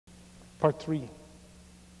Part 3.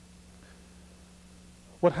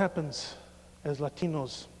 What happens as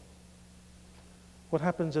Latinos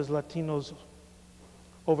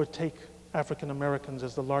overtake African Americans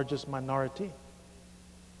as the largest minority?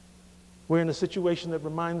 We're in a situation that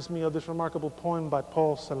reminds me of this remarkable poem by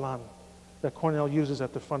Paul Celan that Cornel uses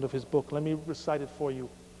at the front of his book. Let me recite it for you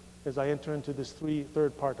as I enter into this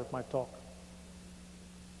third part of my talk.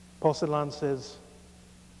 Paul Celan says,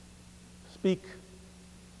 "Speak,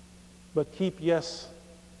 but keep yes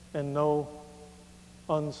and no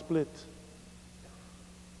unsplit,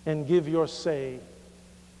 and give your say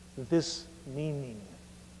this meaning.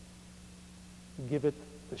 Give it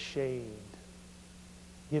the shade.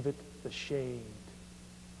 Give it the shade."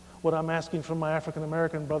 What I'm asking from my African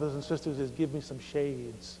American brothers and sisters is, give me some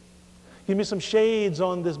shades. Give me some shades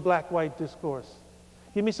on this black-white discourse.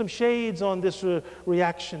 Give me some shades on this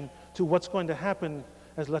reaction to what's going to happen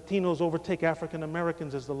as Latinos overtake African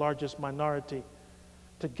Americans as the largest minority.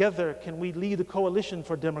 Together, can we lead a coalition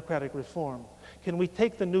for democratic reform? Can we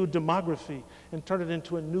take the new demography and turn it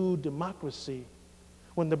into a new democracy?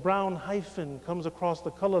 When the brown hyphen comes across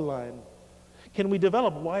the color line, can we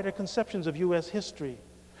develop wider conceptions of U.S. history?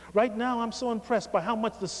 Right now, I'm so impressed by how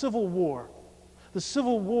much the Civil War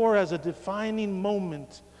as a defining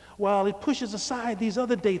moment, while it pushes aside these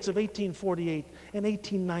other dates of 1848 and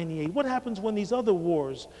 1898. What happens when these other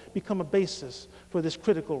wars become a basis for this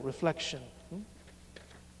critical reflection?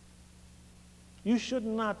 You should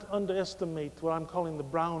not underestimate what I'm calling the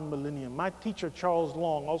brown millennium. My teacher, Charles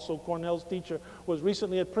Long, also Cornell's teacher, was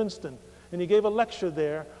recently at Princeton, and he gave a lecture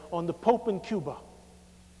there on the Pope in Cuba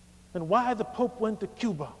and why the Pope went to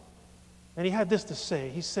Cuba. And he had this to say.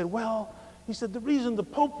 He said, the reason the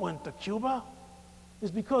Pope went to Cuba is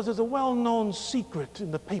because there's a well-known secret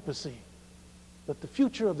in the papacy that the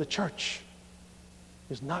future of the church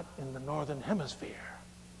is not in the Northern Hemisphere.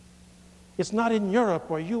 It's not in Europe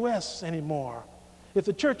or US anymore. If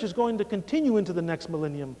the church is going to continue into the next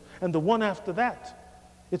millennium and the one after that,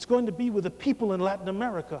 it's going to be with the people in Latin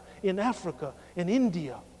America, in Africa, in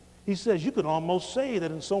India. He says, you could almost say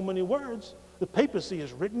that in so many words, the papacy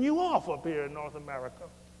has written you off up here in North America.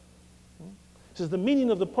 He says the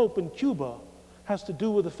meaning of the Pope in Cuba has to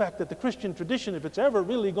do with the fact that the Christian tradition, if it's ever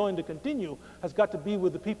really going to continue, has got to be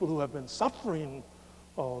with the people who have been suffering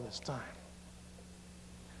all this time.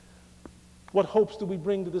 What hopes do we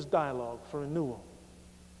bring to this dialogue for renewal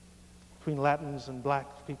between Latins and black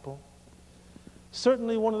people?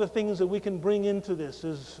 Certainly one of the things that we can bring into this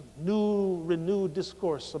is renewed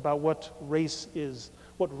discourse about what race is,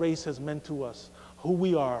 what race has meant to us, who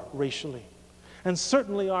we are racially. And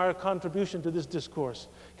certainly our contribution to this discourse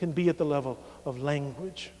can be at the level of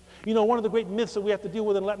language. You know, one of the great myths that we have to deal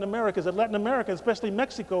with in Latin America is that Latin America, especially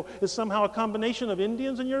Mexico, is somehow a combination of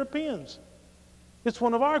Indians and Europeans. It's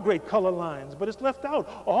one of our great color lines, but it's left out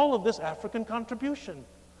all of this African contribution.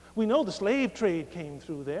 We know the slave trade came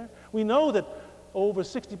through there. We know that over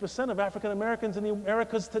 60% of African Americans in the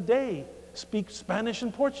Americas today speak Spanish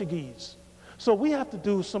and Portuguese. So we have to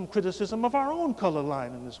do some criticism of our own color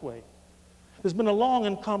line in this way. There's been a long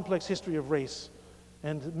and complex history of race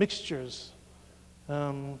and mixtures.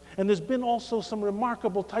 And there's been also some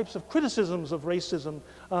remarkable types of criticisms of racism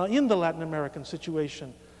in the Latin American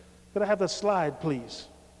situation. Could I have that slide, please?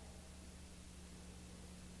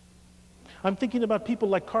 I'm thinking about people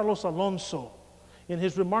like Carlos Alonso in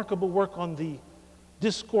his remarkable work on the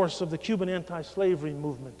discourse of the Cuban anti-slavery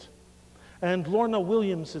movement. And Lorna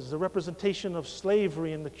Williams's, the representation of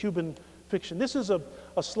slavery in the Cuban fiction. This is a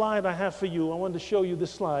slide I have for you. I wanted to show you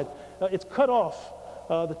this slide. It's cut off,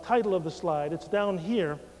 the title of the slide. It's down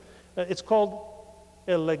here. It's called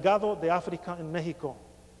El Legado de África en México,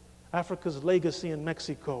 Africa's Legacy in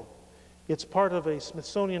Mexico. It's part of a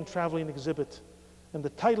Smithsonian traveling exhibit. And the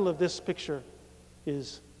title of this picture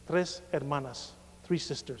is Tres Hermanas, three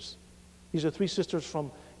sisters. These are three sisters from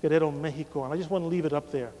Guerrero, Mexico. And I just want to leave it up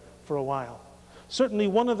there for a while. Certainly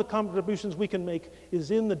one of the contributions we can make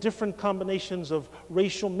is in the different combinations of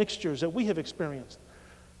racial mixtures that we have experienced.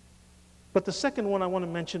 But the second one I want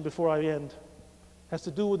to mention before I end has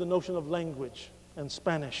to do with the notion of language and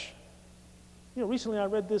Spanish. You know, recently I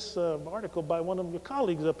read this article by one of your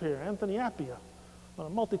colleagues up here, Anthony Appia, on a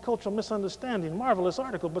multicultural misunderstanding. Marvelous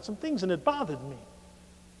article, but some things in it bothered me.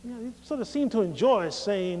 You know, he sort of seemed to enjoy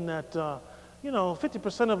saying that, 50%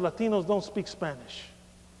 of Latinos don't speak Spanish.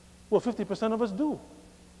 Well, 50% of us do.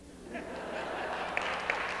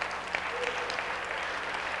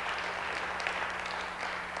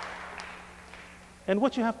 And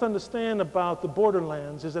what you have to understand about the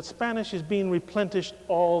borderlands is that Spanish is being replenished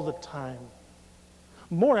all the time.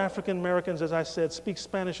 More African Americans, as I said, speak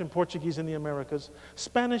Spanish and Portuguese in the Americas.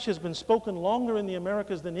 Spanish has been spoken longer in the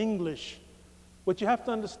Americas than English. What you have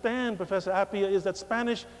to understand, Professor Appia, is that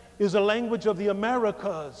Spanish is a language of the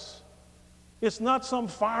Americas. It's not some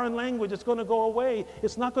foreign language. It's going to go away.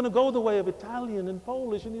 It's not going to go the way of Italian and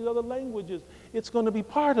Polish and these other languages. It's going to be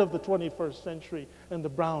part of the 21st century and the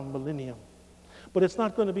brown millennium. But it's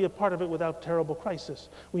not going to be a part of it without terrible crisis.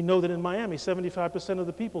 We know that in Miami, 75% of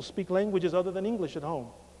the people speak languages other than English at home.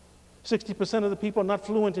 60% of the people are not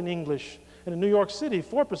fluent in English. And in New York City,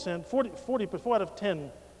 4 out of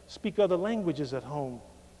 10 speak other languages at home.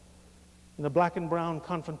 In the black and brown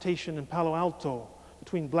confrontation in Palo Alto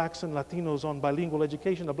between blacks and Latinos on bilingual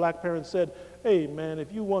education, a black parent said, hey man,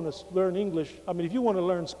 if you want to learn if you want to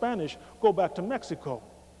learn Spanish, go back to Mexico.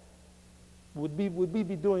 Would we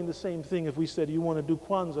be doing the same thing if we said, you want to do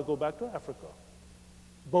Kwanzaa, go back to Africa?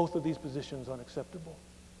 Both of these positions are unacceptable.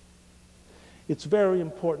 It's very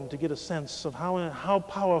important to get a sense of how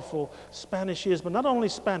powerful Spanish is, but not only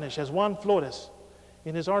Spanish, as Juan Flores,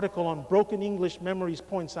 in his article on Broken English Memories,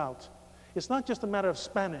 points out. It's not just a matter of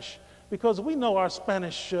Spanish, because we know our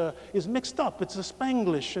Spanish is mixed up. It's a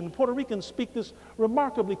Spanglish, and Puerto Ricans speak this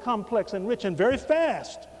remarkably complex and rich and very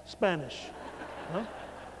fast Spanish. Huh?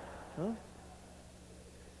 Huh?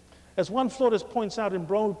 As Juan Flores points out in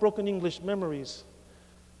Broken English Memories,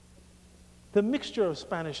 the mixture of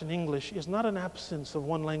Spanish and English is not an absence of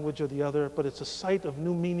one language or the other, but it's a site of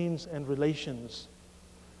new meanings and relations.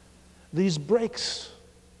 These breaks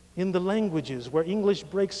in the languages, where English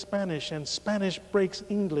breaks Spanish and Spanish breaks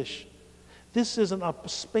English, this is a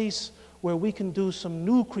space where we can do some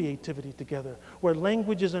new creativity together, where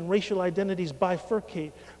languages and racial identities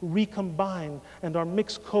bifurcate, recombine, and are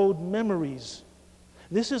mixed code memories.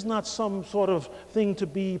 This is not some sort of thing to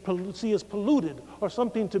be see as polluted or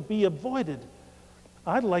something to be avoided.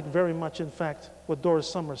 I'd like very much, in fact, what Doris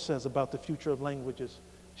Sommer says about the future of languages.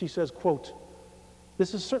 She says, quote,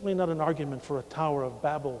 this is certainly not an argument for a Tower of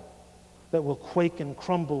Babel that will quake and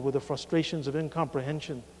crumble with the frustrations of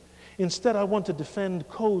incomprehension. Instead, I want to defend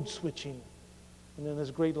code switching, and then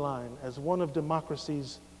this great line, as one of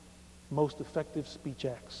democracy's most effective speech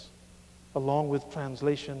acts, along with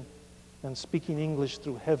translation and speaking English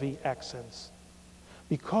through heavy accents.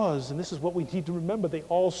 Because, and this is what we need to remember, they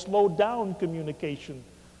all slow down communication.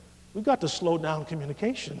 We've got to slow down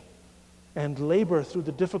communication and labor through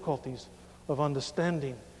the difficulties of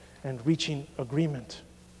understanding and reaching agreement.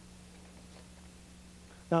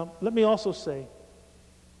 Now, let me also say,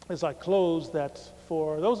 as I close, that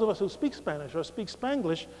for those of us who speak Spanish or speak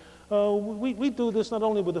Spanglish, we do this not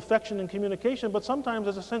only with affection and communication, but sometimes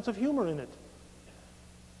there's a sense of humor in it.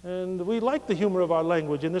 And we like the humor of our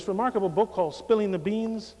language. In this remarkable book called Spilling the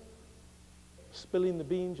Beans,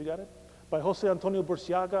 you got it? By Jose Antonio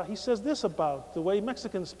Burciaga, he says this about the way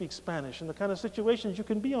Mexicans speak Spanish and the kind of situations you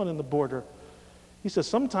can be on in the border. He says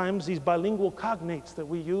sometimes these bilingual cognates that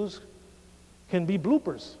we use can be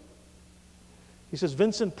bloopers. He says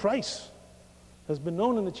Vincent Price has been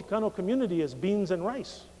known in the Chicano community as beans and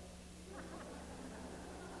rice.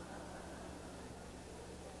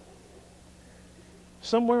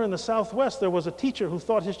 Somewhere in the Southwest, there was a teacher who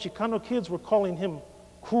thought his Chicano kids were calling him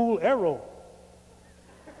Cool Arrow.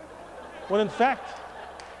 When in fact,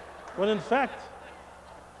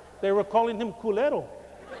 they were calling him Culero,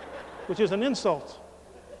 which is an insult.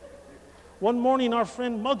 One morning, our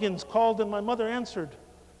friend Muggins called and my mother answered.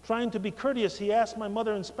 Trying to be courteous, he asked my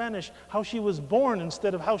mother in Spanish how she was born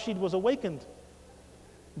instead of how she was awakened.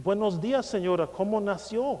 Buenos días, señora, ¿cómo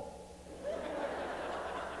nació?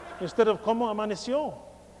 Instead of ¿cómo amaneció?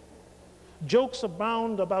 Jokes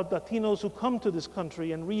abound about Latinos who come to this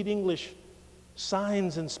country and read English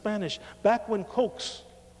signs in Spanish. Back when Cokes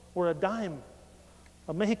were a dime,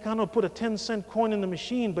 a Mexicano put a 10-cent coin in the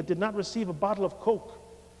machine but did not receive a bottle of Coke.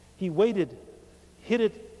 He waited, hit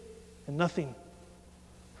it, and nothing.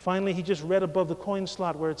 Finally, he just read above the coin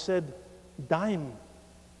slot where it said, dime,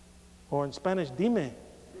 or in Spanish, dime,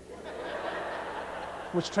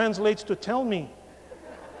 which translates to tell me.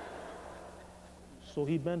 So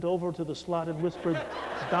he bent over to the slot and whispered,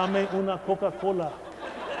 dame una Coca-Cola.